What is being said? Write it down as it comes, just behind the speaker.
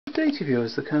day to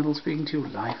viewers, the Colonel speaking to you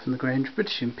live from the Grange,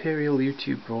 British Imperial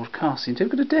YouTube Broadcasting. So we've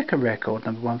got a Decca record,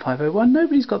 number 1501,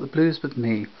 Nobody's Got the Blues But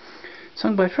Me,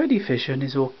 sung by Freddie Fisher and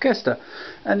his orchestra,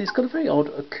 and it's got a very odd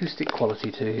acoustic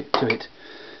quality to it.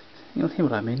 You'll hear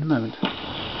what I mean in a moment.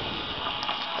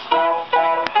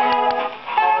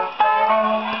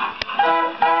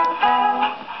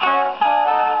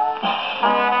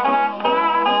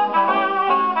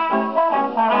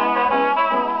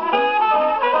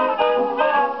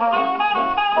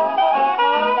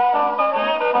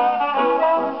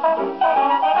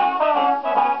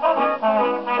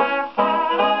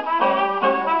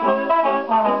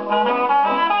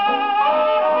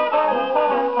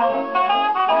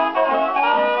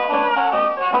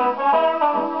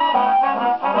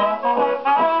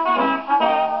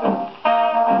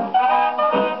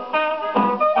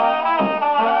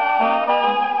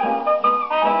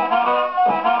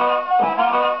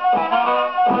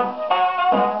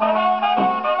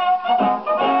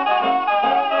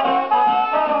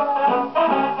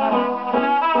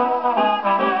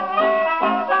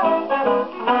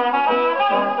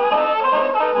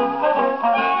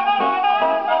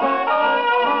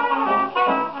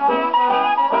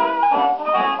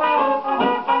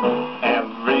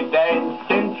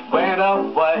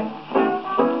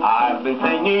 I've been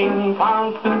singing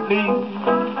constantly.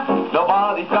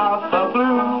 Nobody's got the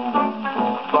blues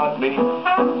but me.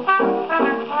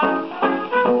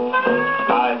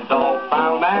 Skies all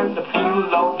frown and the field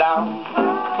low down.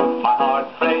 My heart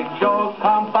craves your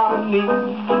company.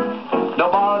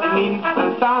 Nobody needs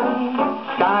the sun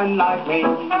shine like me.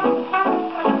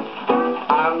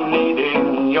 I'm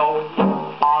needing your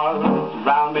arms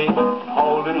around me,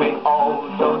 holding me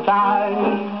oh so tight.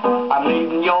 I'm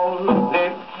needing your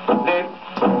lips,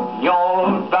 your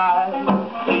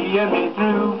eyes, seeing me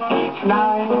through each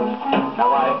night.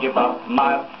 Now I give up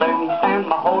my friends and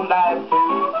my whole life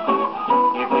too,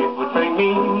 if it would bring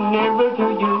me nearer to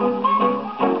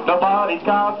you. Nobody's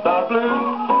got the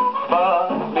blues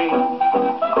but me.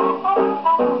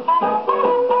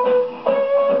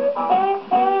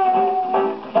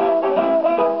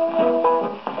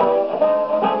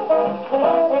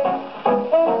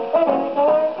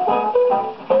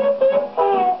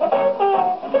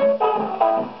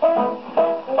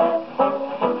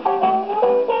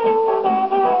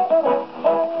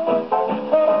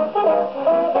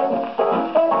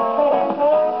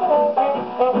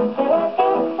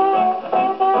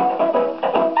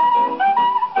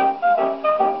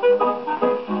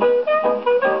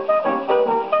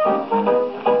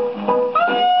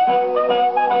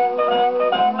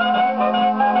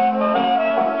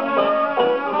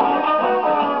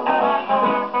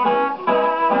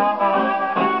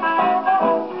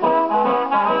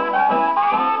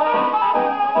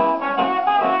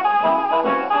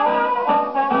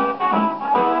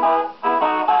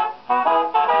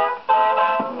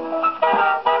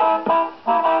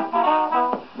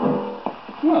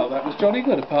 Well, that was jolly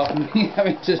good, apart from me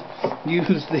having to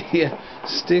use the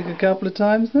stick a couple of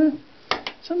times there.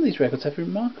 Some of these records have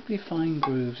remarkably fine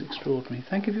grooves, extraordinary.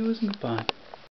 Thank you, viewers, and goodbye.